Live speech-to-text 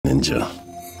ninja.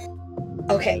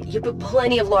 Okay, you put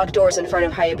plenty of locked doors in front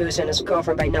of Hayabusa and his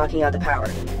girlfriend by knocking out the power.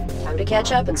 Time to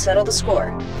catch up and settle the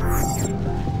score.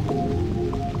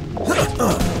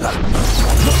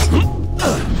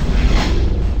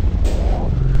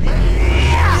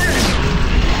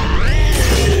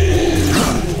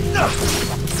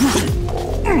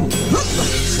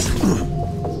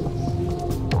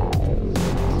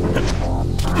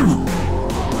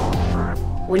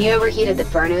 When you overheated the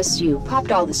furnace, you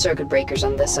popped all the circuit breakers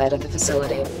on this side of the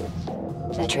facility.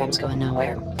 That tram's going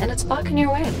nowhere, and it's blocking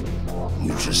your way.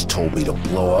 You just told me to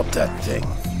blow up that thing.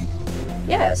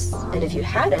 Yes, and if you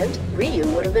hadn't, Ryu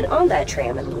would have been on that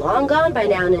tram and long gone by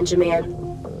now, Ninja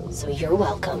Man. So you're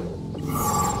welcome.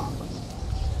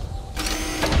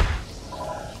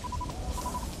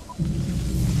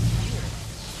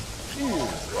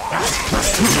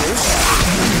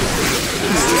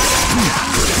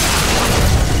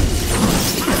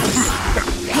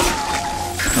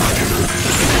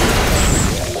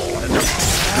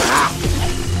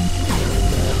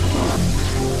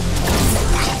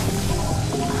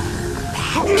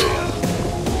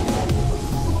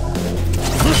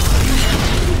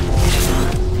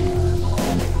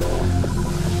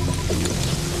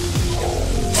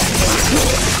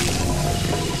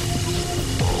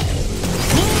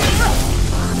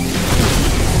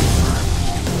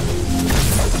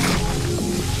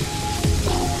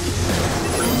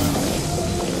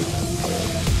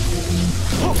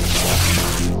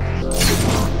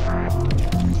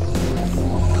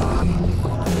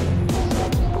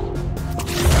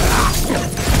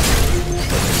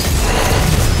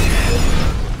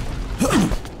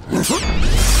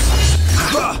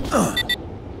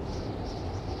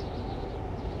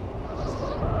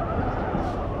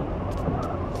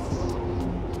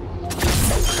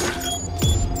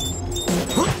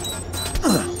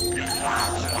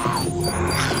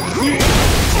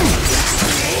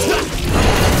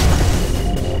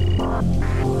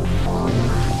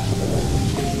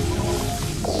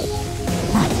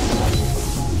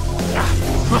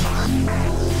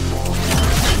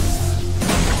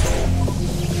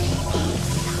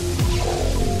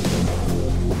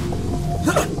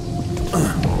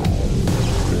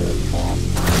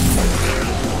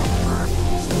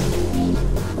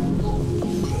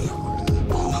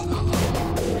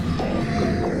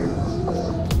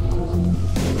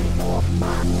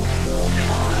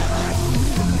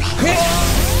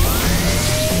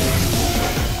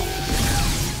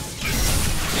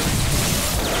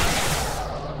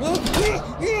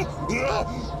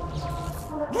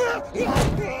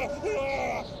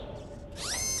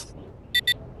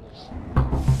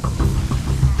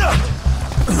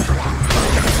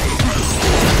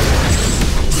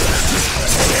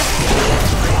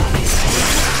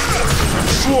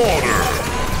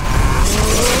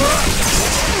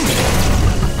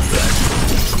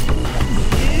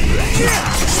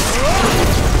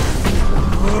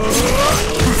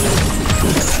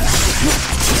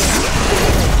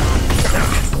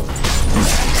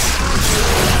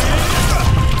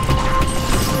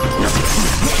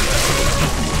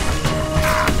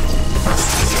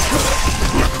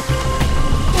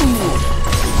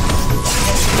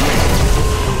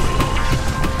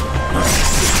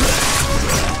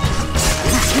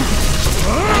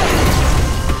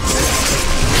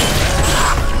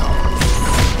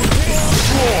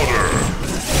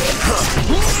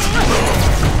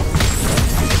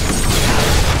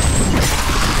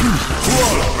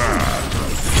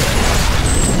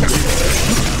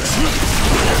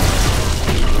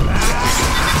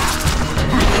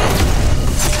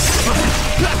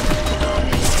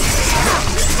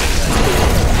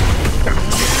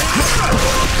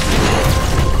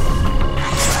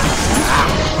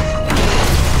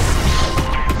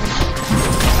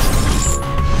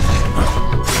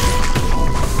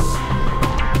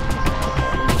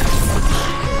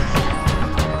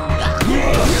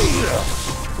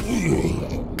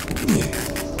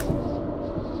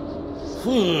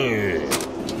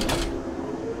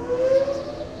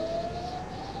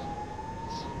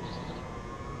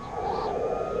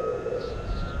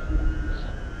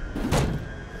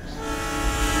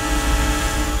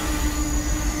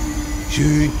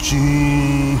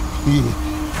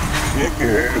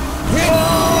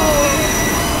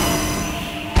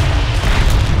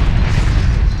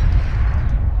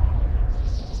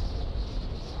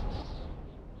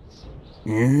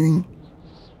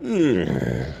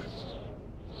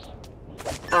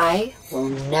 I will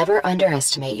never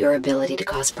underestimate your ability to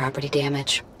cause property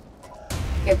damage.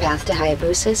 Your path to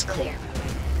Hayabusa is clear.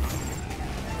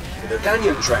 The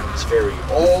canyon trends vary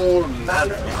all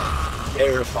manner of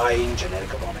terrifying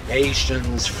genetic abnormalities.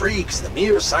 hallucinations, freaks, the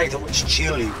mere sight of which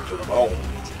chill you to the bone.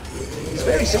 It's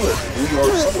very similar to New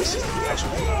York subway system,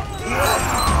 actually.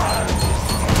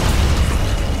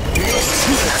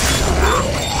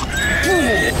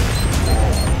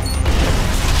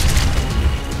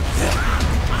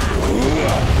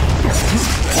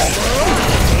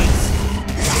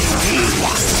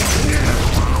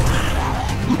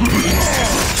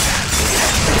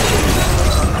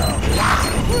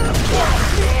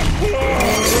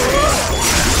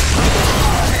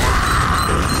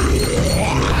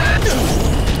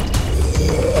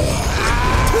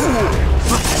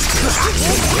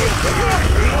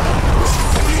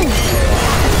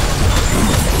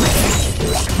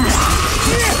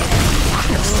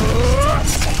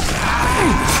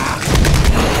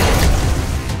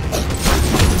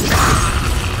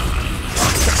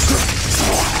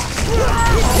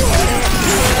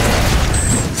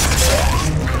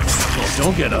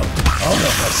 Don't get up. I'll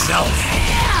help myself.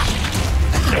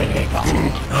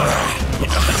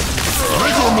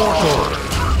 Rigor mortal.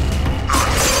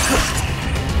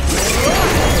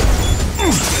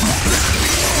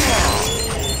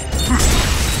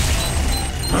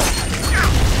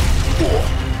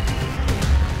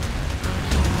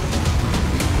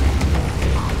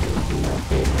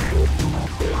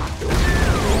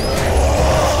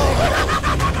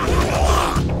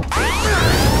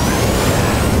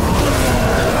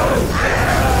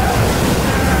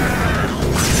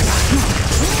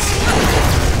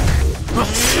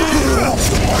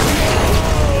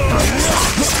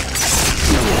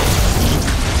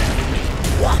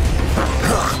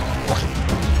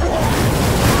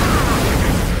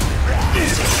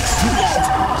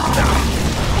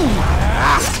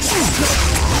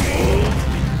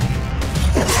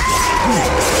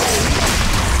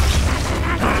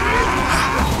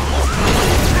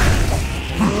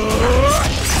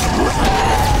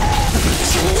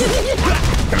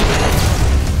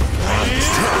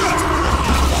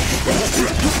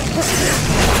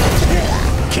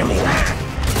 Give me that.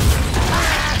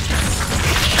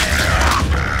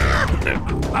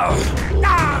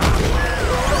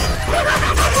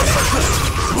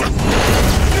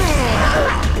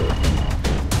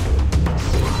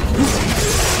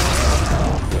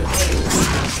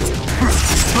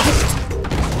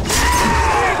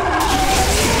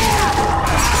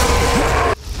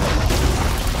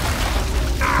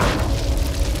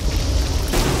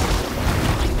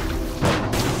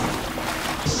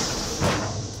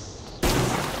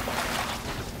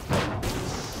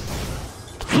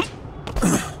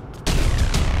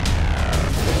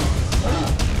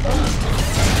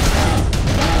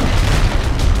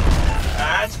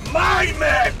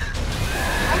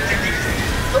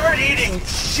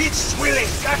 Shit-swilling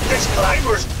cactus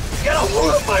climbers get a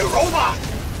hold of my robot!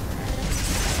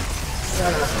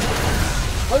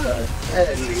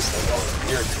 At least I don't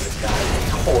appear to the guy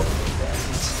with horrible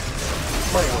friends.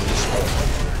 My only small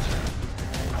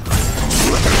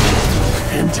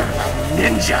Enter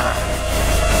Ninja!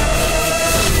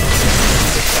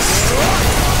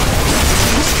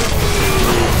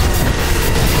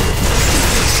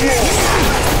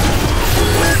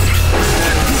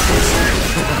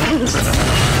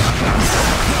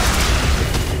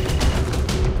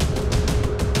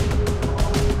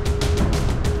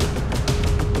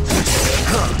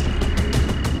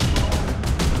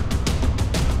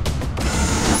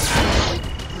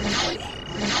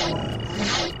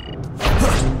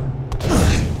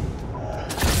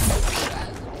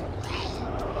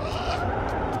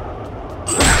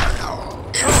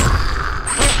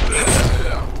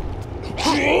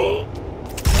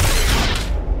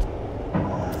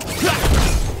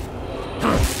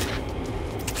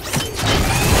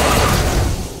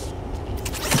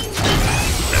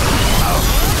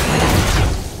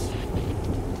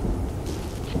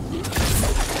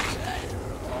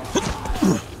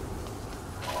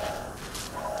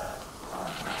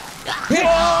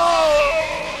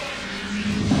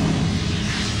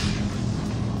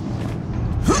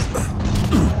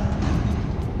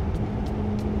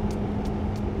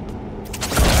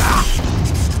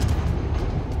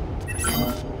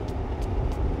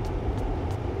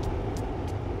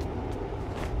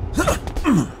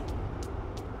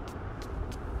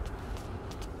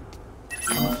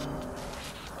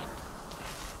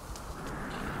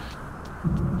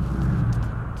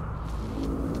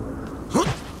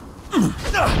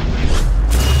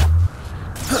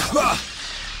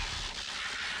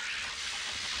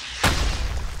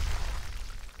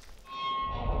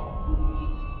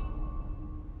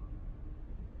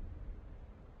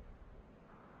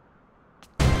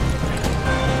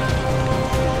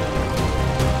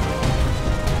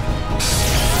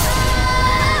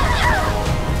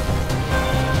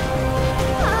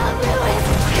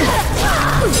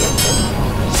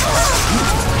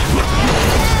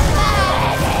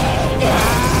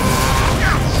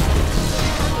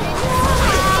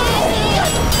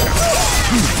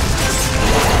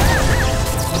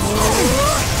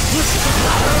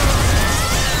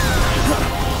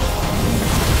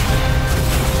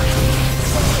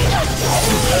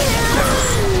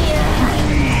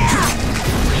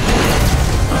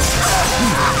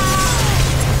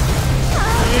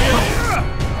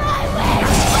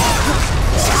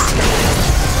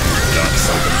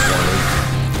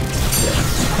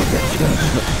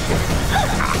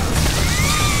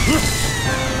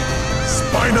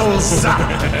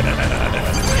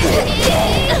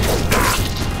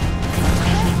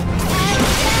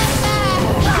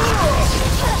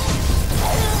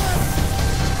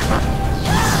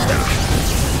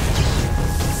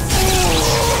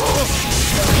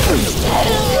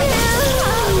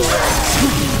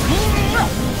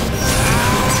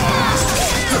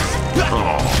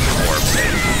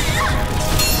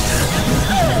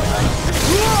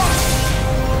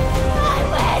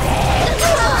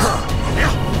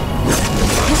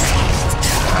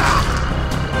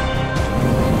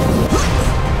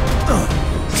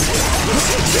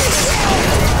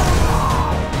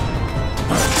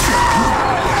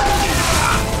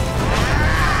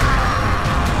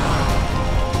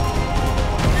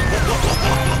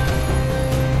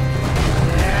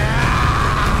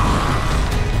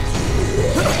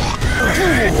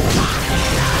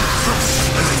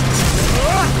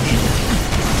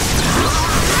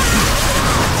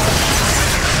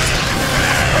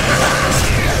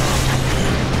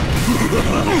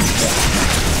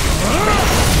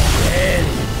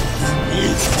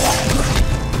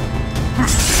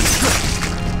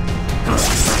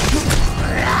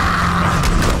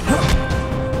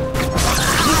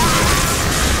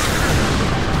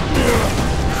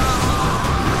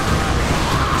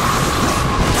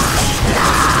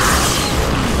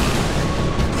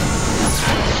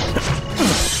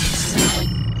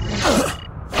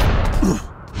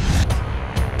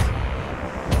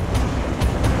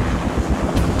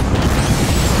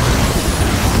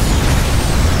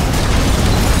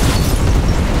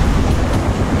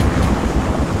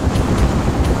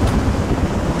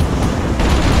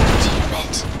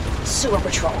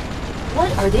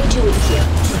 What are they doing here?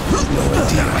 No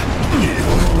idea.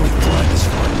 Blood is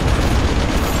fun.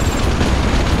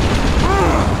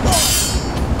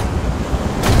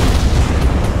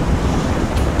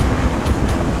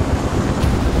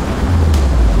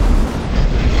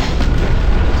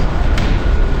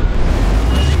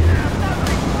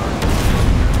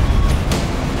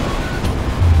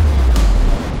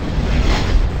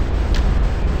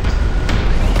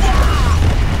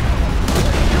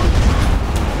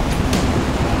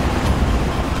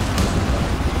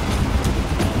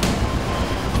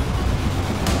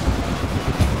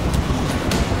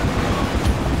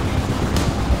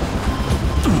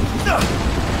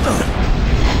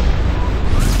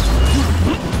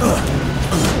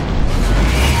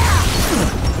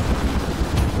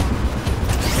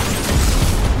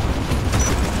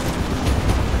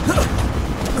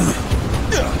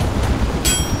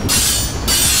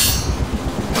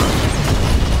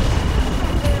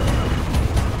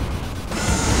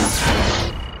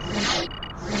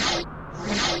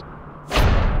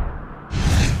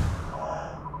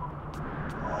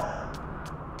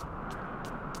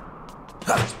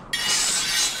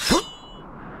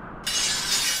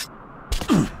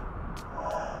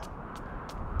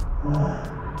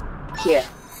 Here.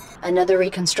 Another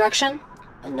reconstruction,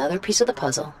 another piece of the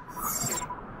puzzle.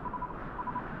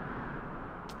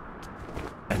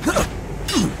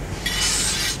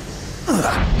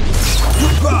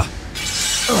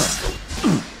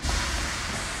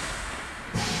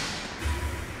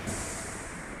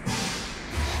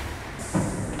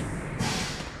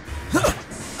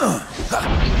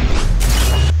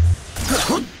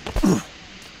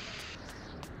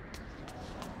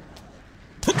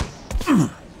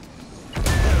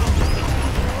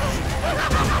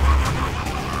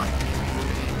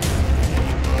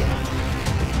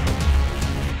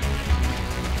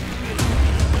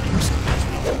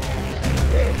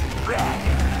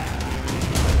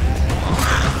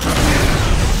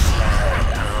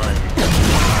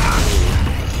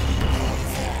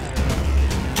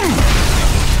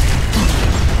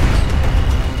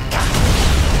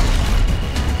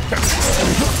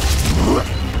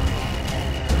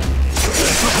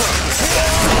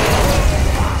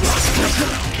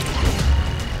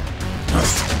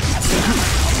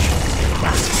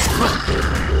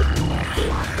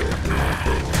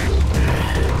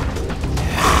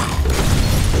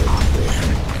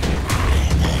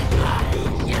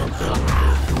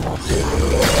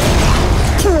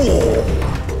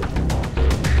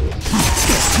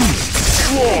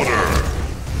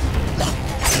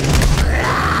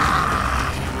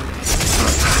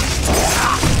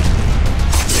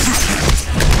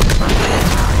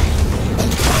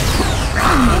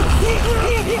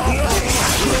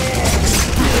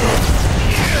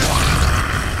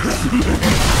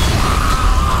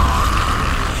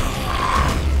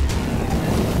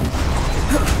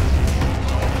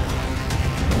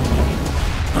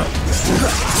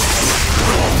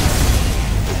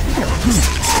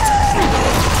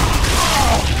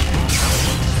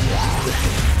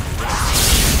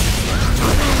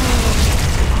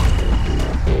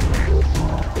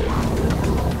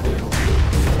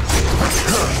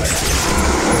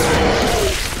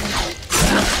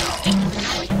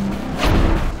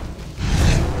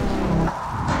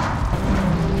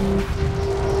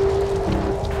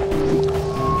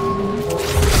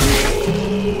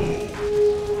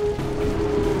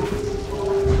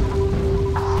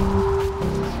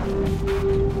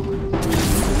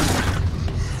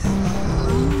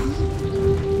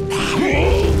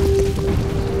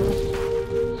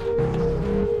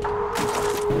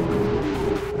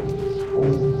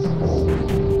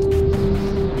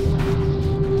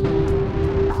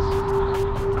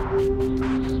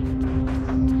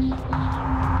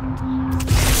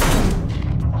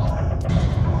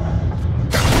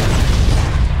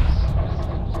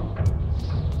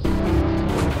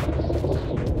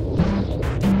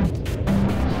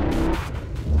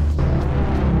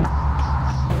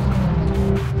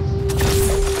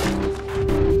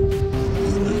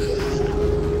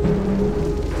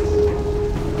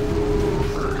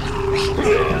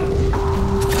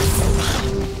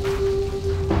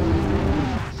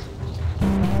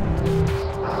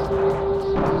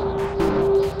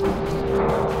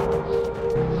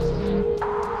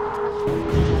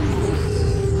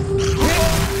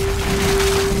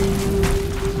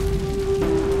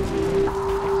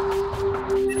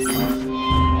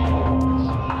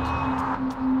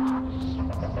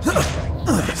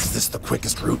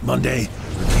 quickest route, Monday?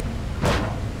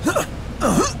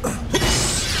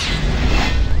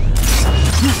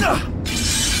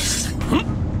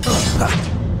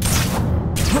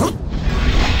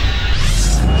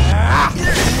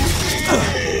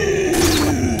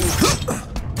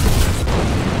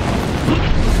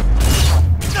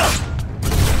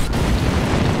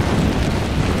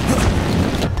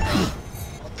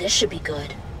 This should be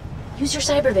good. Use your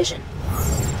cyber vision.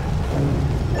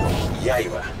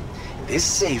 Yaiba. This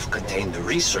safe contained the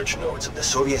research notes of the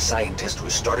Soviet scientist who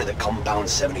started the Compound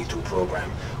 72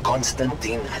 program,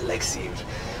 Konstantin Alexiev.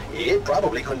 It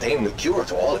probably contained the cure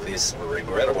to all of this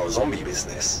regrettable zombie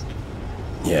business.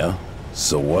 Yeah?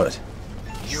 So what?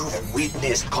 You've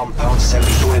witnessed Compound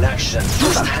 72 in action,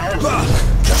 firsthand.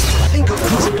 Just think of the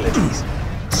possibilities.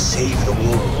 Save the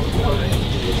world.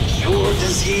 Cure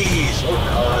disease. Or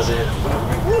cause it.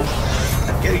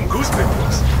 I'm getting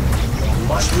goosebumps.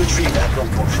 You must retrieve that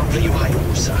notebook from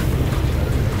Hayabusa.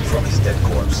 From his dead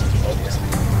corpse, obviously.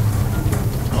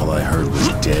 All I heard was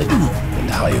dead and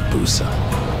Hayabusa.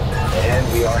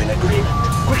 And we are in agreement.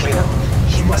 Quickly now.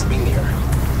 He must be near.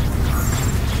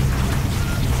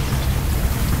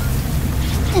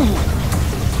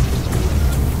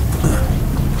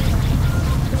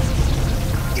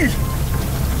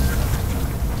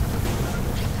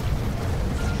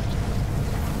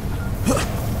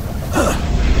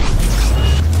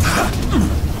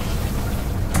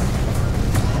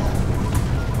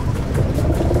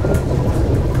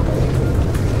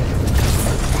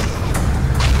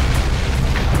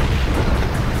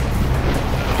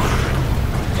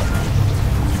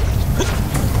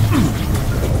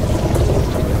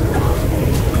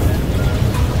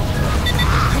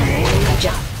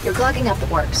 You're clogging up the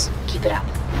works. Keep it up.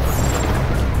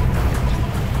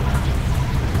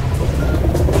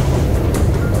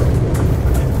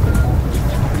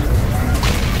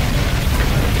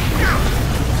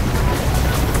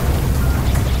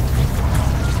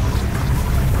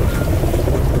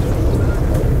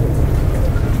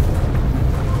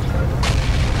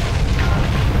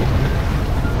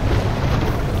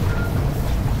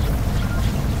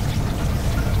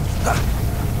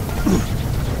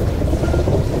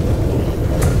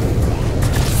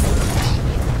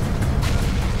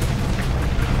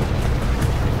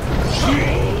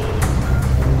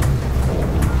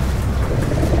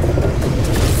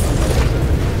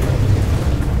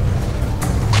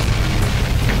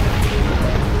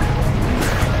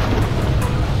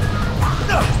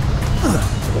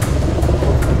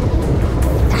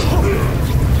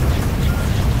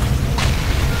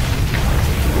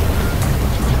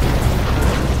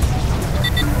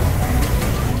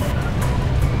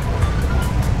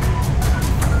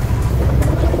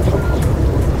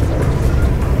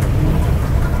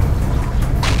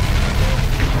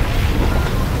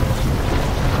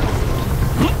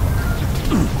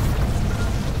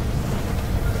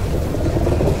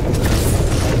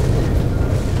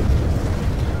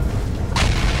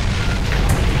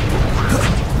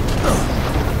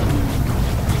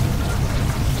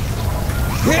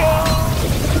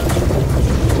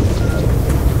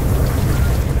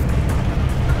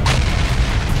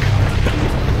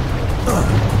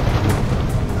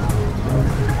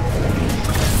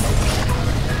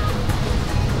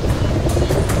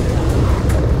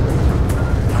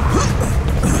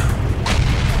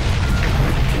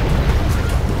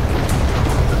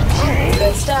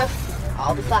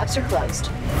 All the flaps are closed.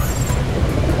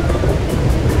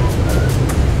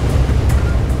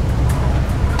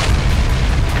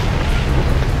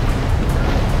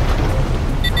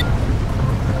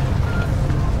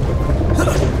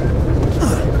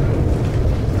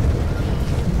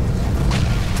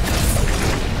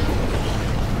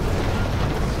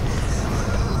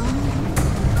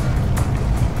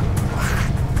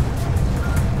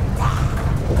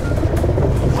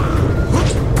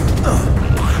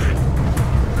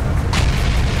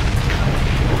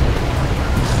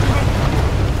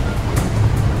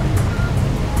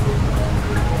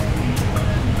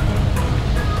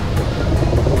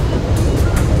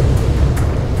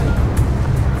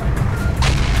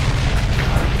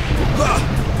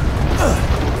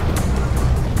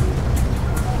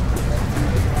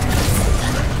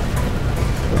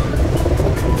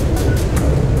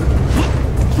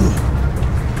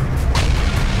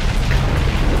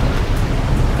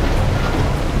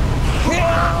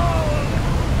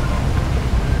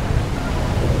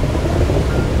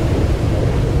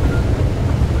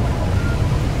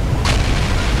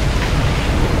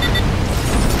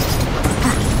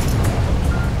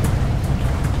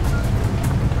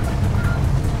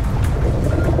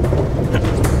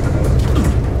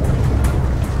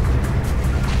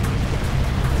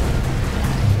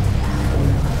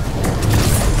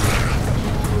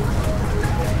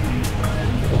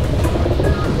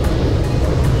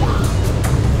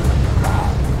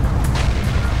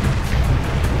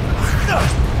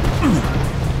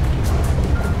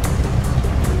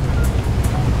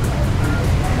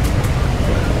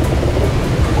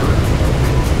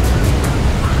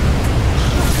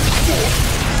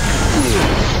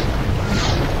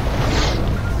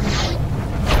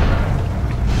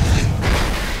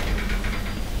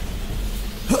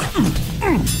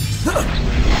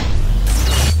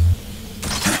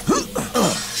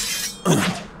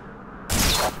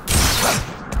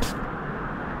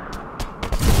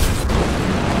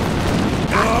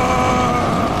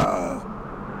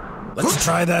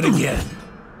 Try that again.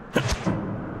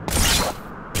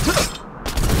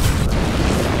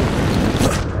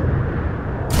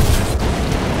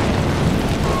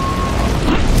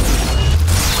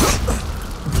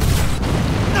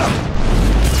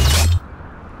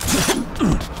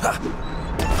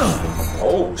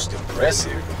 Most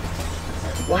impressive.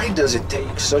 Why does it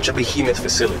take such a behemoth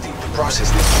facility to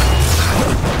process this?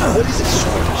 What is its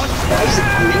source? Why is it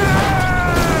green?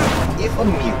 If a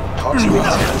mutant talks with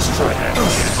its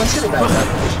strength, consider that.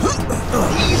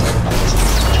 These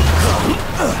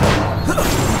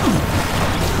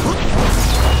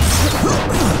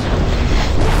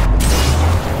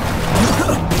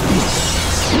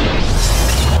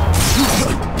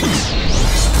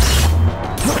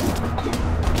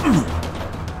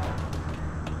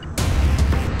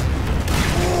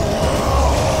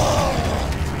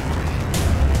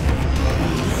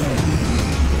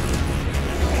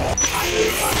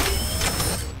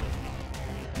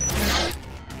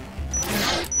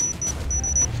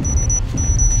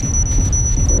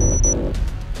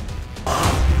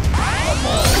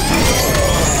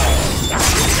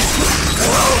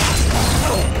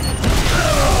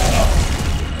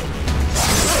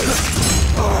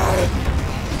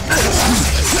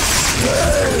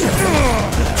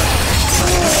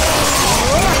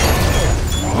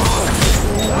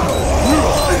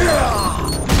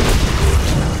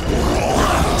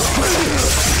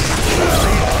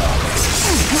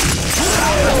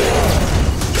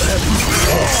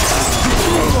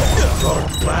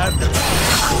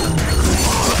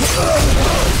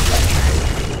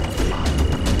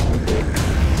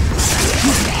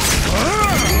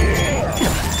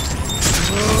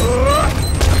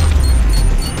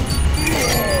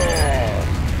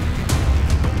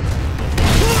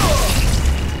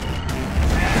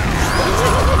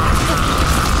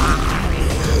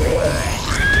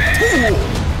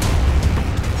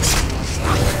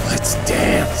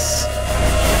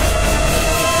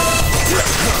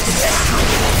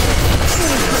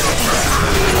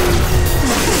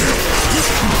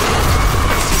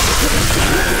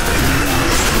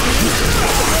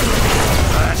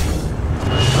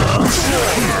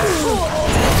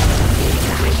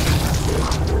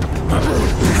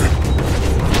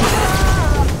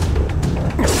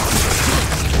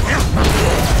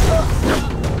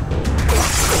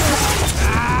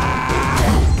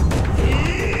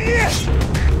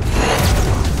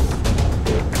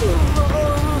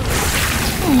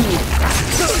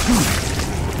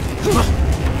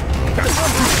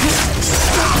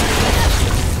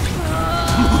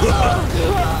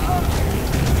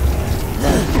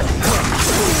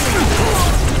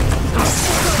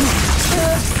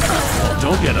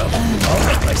Don't get up. I'll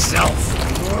help myself.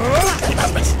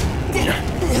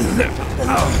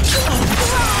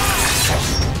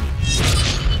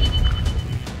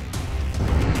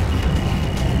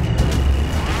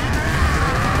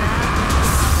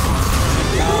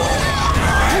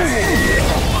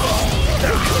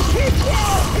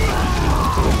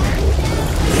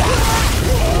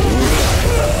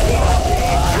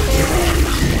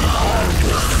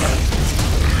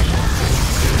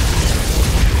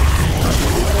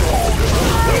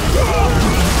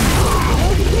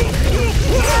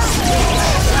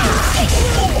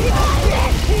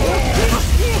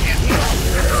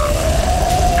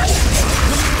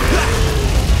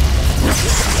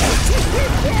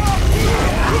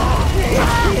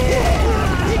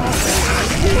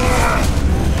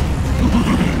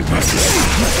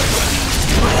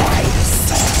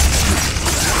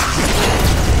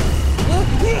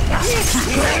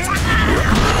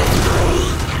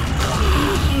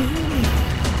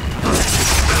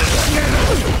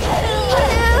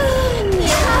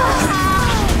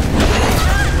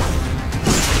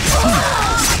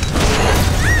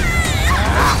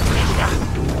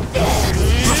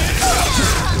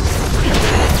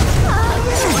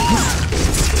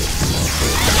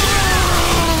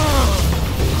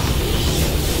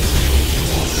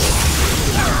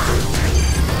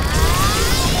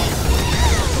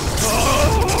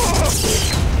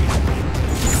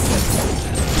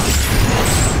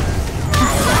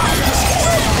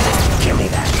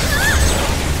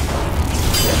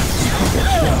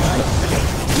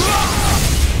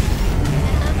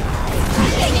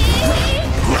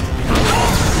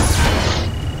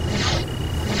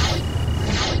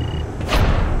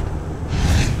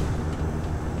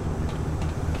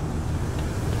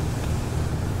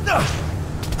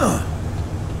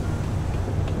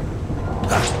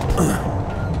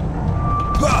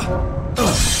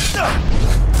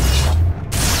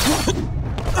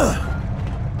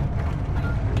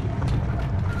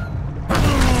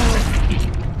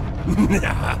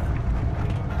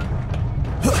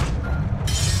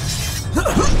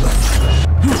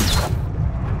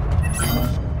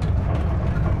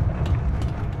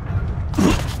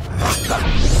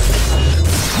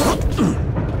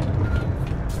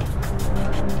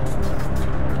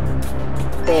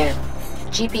 There.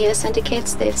 GPS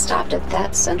indicates they've stopped at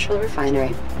that central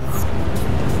refinery.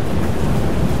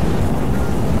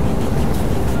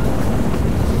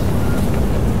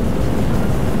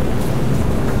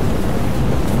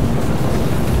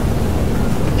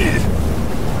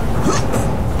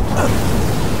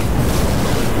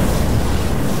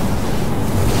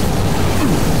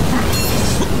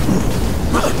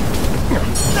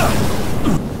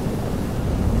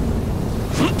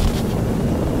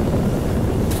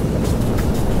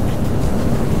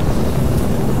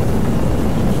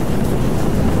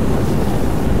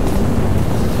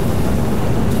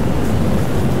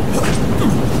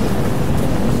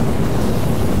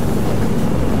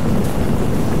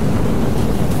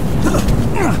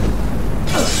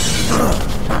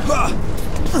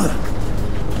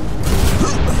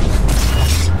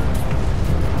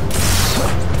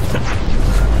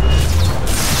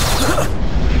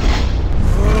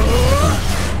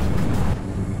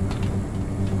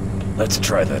 Let's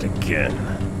try that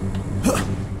again.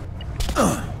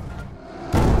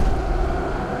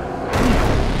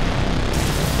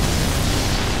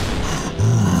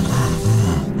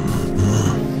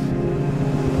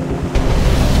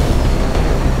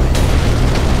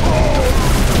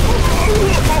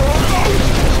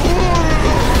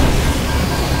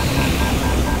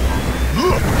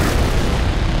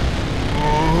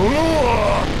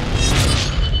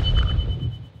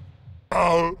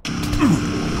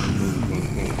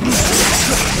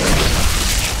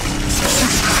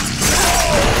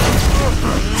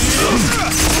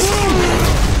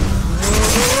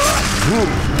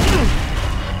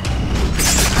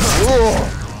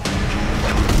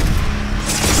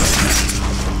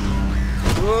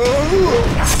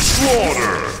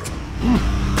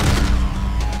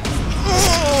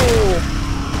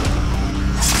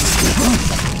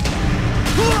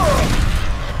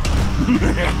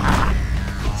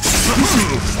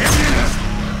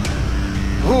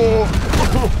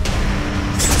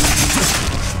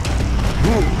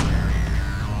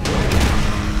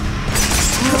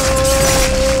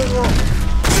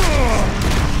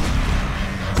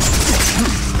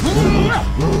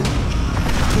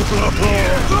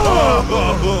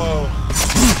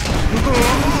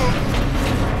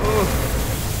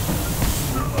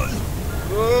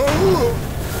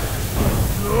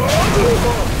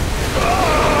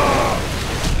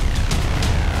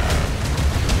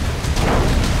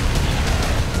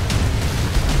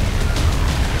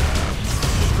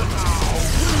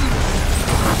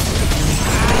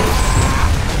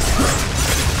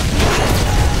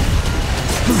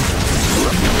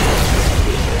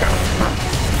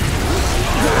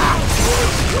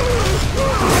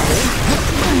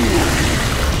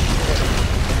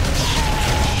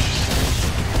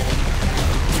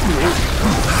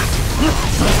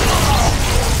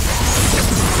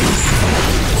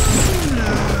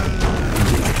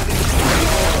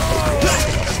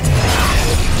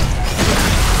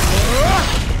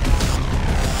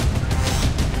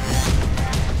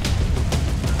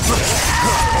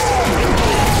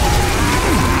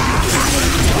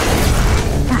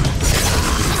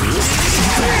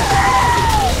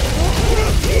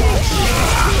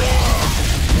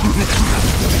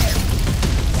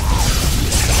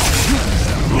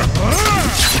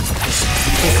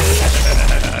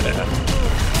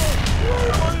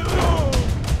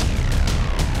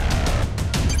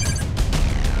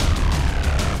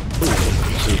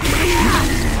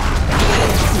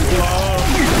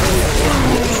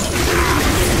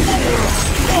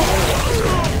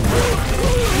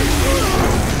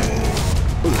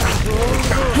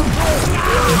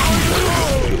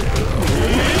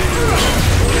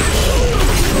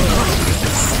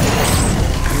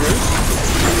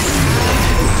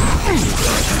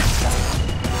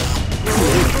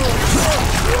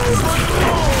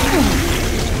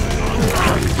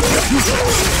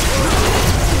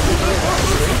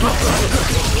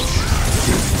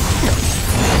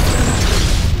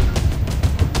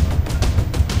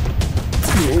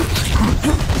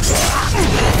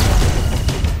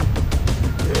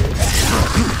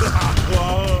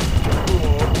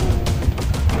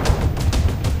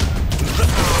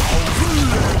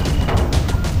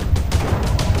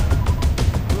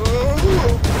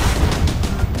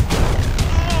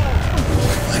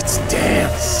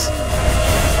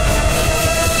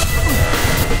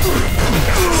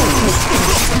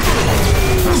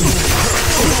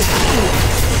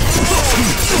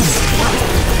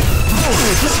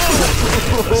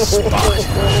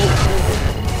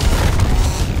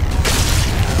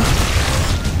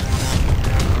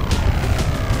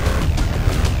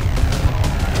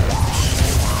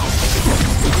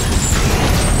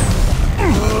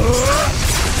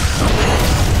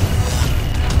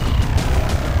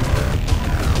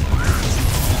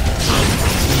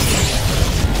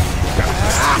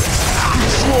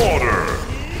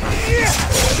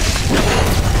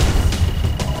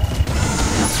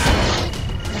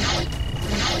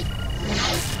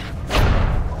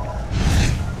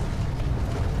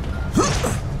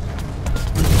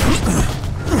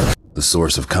 The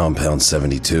source of Compound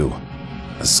 72.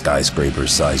 A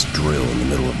skyscraper-sized drill in the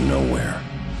middle of nowhere.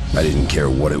 I didn't care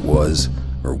what it was,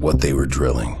 or what they were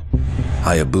drilling.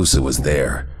 Hayabusa was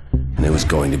there, and it was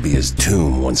going to be his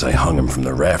tomb once I hung him from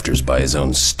the rafters by his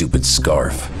own stupid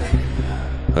scarf.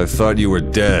 I thought you were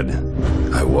dead.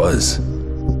 I was.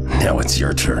 Now it's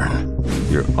your turn.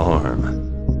 Your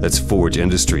arm. That's Forge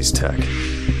Industries tech.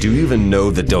 Do you even know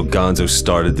that Delganzo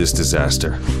started this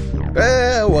disaster?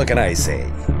 What can I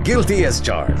say? Guilty as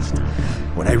charged.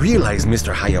 When I realized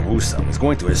Mr. Hayabusa was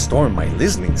going to storm my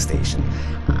listening station,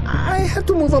 I had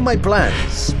to move on my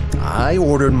plans. I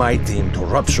ordered my team to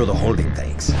rupture the holding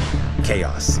tanks.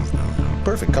 Chaos is the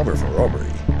perfect cover for robbery.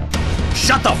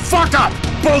 Shut the fuck up!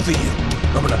 Both of you!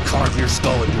 I'm gonna carve your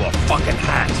skull into a fucking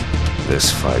hat!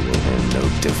 This fight will end no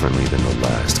differently than the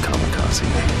last, Kamikaze.